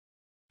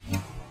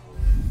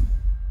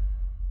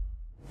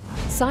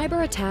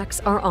Cyber attacks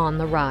are on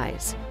the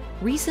rise.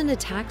 Recent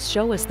attacks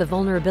show us the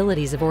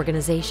vulnerabilities of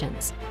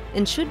organizations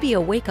and should be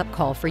a wake-up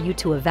call for you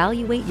to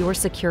evaluate your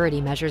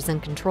security measures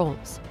and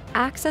controls.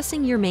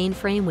 Accessing your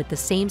mainframe with the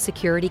same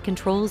security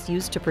controls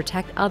used to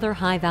protect other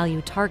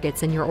high-value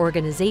targets in your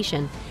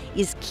organization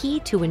is key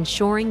to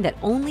ensuring that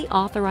only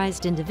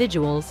authorized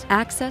individuals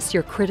access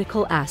your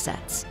critical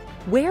assets.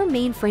 Where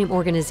mainframe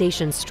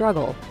organizations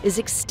struggle is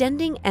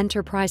extending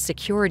enterprise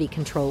security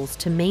controls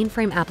to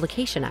mainframe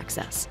application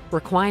access.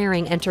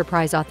 Requiring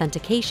enterprise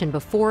authentication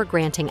before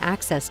granting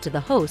access to the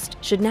host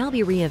should now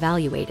be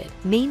reevaluated.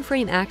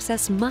 Mainframe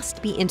access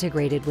must be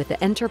integrated with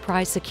the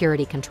enterprise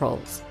security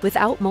controls.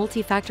 Without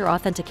multi-factor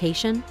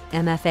authentication,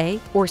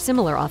 MFA, or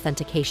similar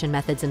authentication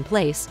methods in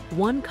place,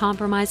 one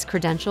compromised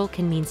credential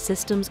can mean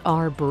systems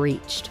are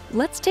breached.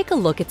 Let's take a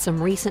look at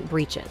some recent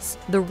breaches.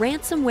 The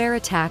ransomware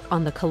attack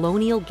on the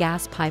Colonial Gas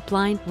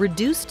pipeline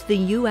reduced the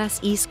U.S.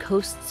 East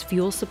Coast's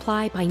fuel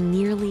supply by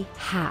nearly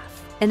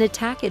half. An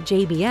attack at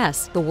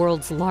JBS, the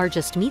world's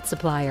largest meat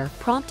supplier,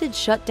 prompted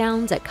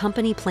shutdowns at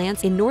company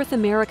plants in North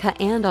America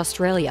and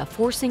Australia,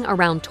 forcing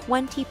around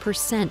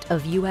 20%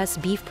 of U.S.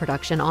 beef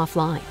production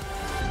offline.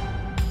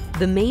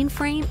 The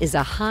mainframe is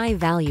a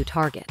high-value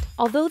target.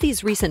 Although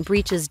these recent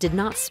breaches did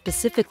not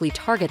specifically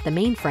target the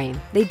mainframe,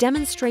 they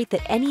demonstrate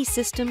that any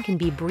system can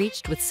be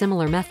breached with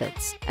similar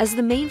methods. As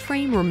the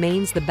mainframe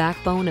remains the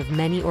backbone of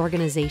many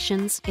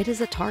organizations, it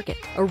is a target.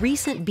 A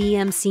recent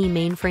BMC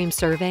mainframe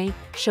survey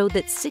showed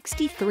that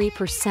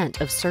 63%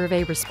 of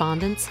survey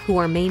respondents who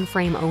are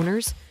mainframe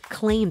owners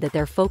claim that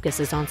their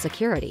focus is on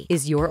security.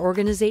 Is your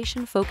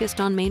organization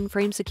focused on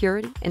mainframe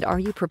security? And are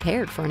you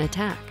prepared for an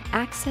attack?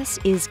 Access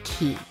is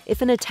key.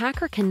 If an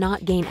attacker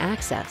cannot gain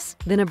access,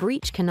 then a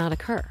breach cannot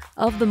occur.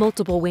 Of the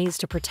multiple ways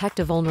to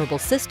protect a vulnerable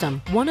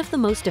system, one of the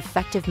most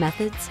effective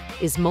methods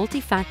is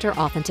multi-factor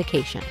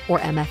authentication, or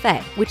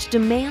MFA, which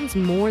demands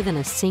more than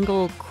a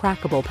single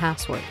crackable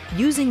password.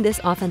 Using this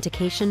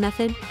authentication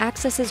method,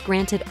 access is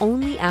granted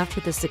only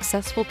after the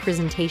successful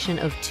presentation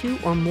of 2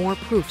 or more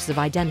proofs of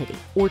identity,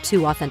 or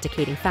 2 authentication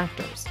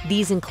factors.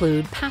 These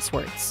include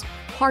passwords,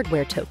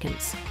 hardware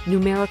tokens,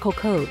 numerical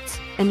codes,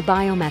 and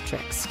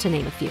biometrics, to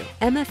name a few.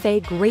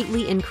 MFA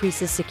greatly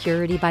increases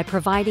security by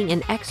providing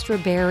an extra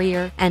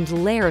barrier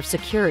and layer of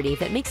security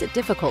that makes it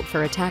difficult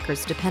for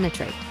attackers to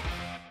penetrate.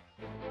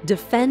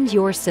 Defend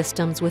your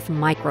systems with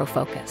Micro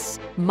Focus.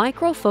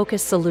 Micro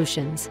Focus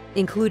solutions,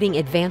 including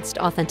advanced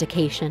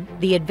authentication,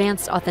 the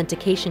Advanced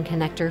Authentication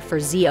Connector for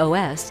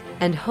ZOS,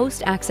 and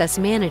Host Access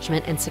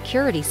Management and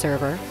Security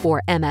Server,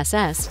 or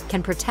MSS,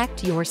 can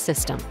protect your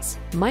systems.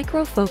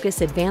 Micro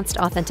Focus Advanced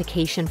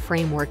Authentication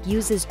Framework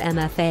uses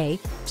MFA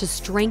to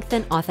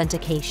strengthen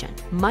authentication.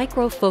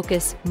 Micro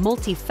Focus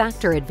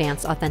Multi-Factor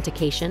Advanced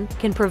Authentication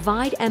can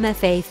provide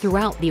MFA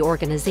throughout the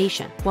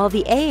organization, while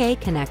the AA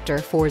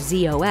connector for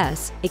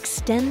ZOS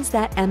extends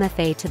that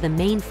MFA to the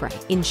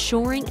mainframe,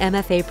 ensuring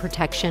MFA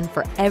protection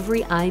for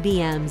every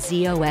IBM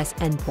ZOS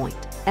endpoint.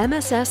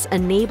 MSS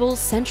enables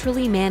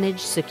centrally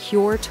managed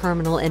secure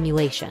terminal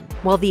emulation,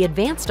 while the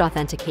Advanced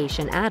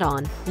Authentication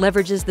add-on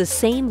leverages the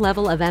same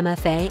level of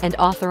MFA and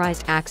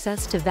authorized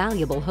access to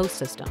valuable host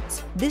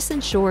systems. This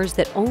ensures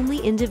that only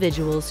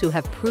individuals who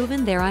have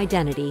proven their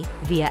identity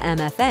via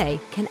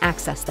MFA can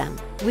access them.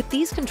 With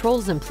these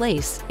controls in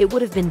place, it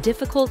would have been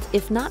difficult,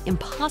 if not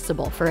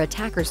impossible, for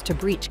attackers to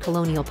breach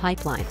Colonial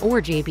Pipeline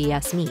or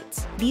JBS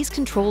meats. These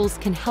controls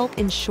can help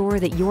ensure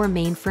that your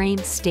mainframe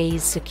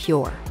stays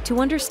secure. To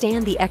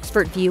understand the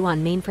expert view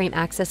on mainframe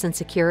access and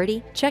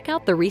security, check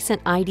out the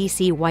recent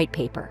IDC white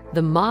paper,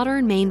 The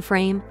Modern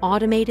Mainframe: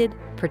 Automated,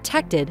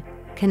 Protected,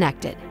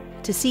 Connected.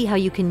 To see how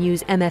you can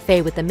use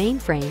MFA with the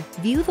mainframe,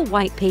 view the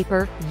white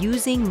paper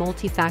Using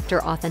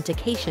Multi-Factor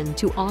Authentication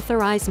to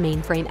Authorize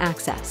Mainframe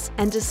Access,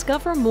 and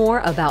discover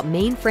more about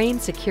mainframe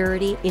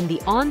security in the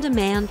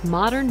on-demand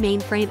Modern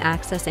Mainframe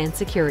Access and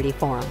Security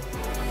Forum.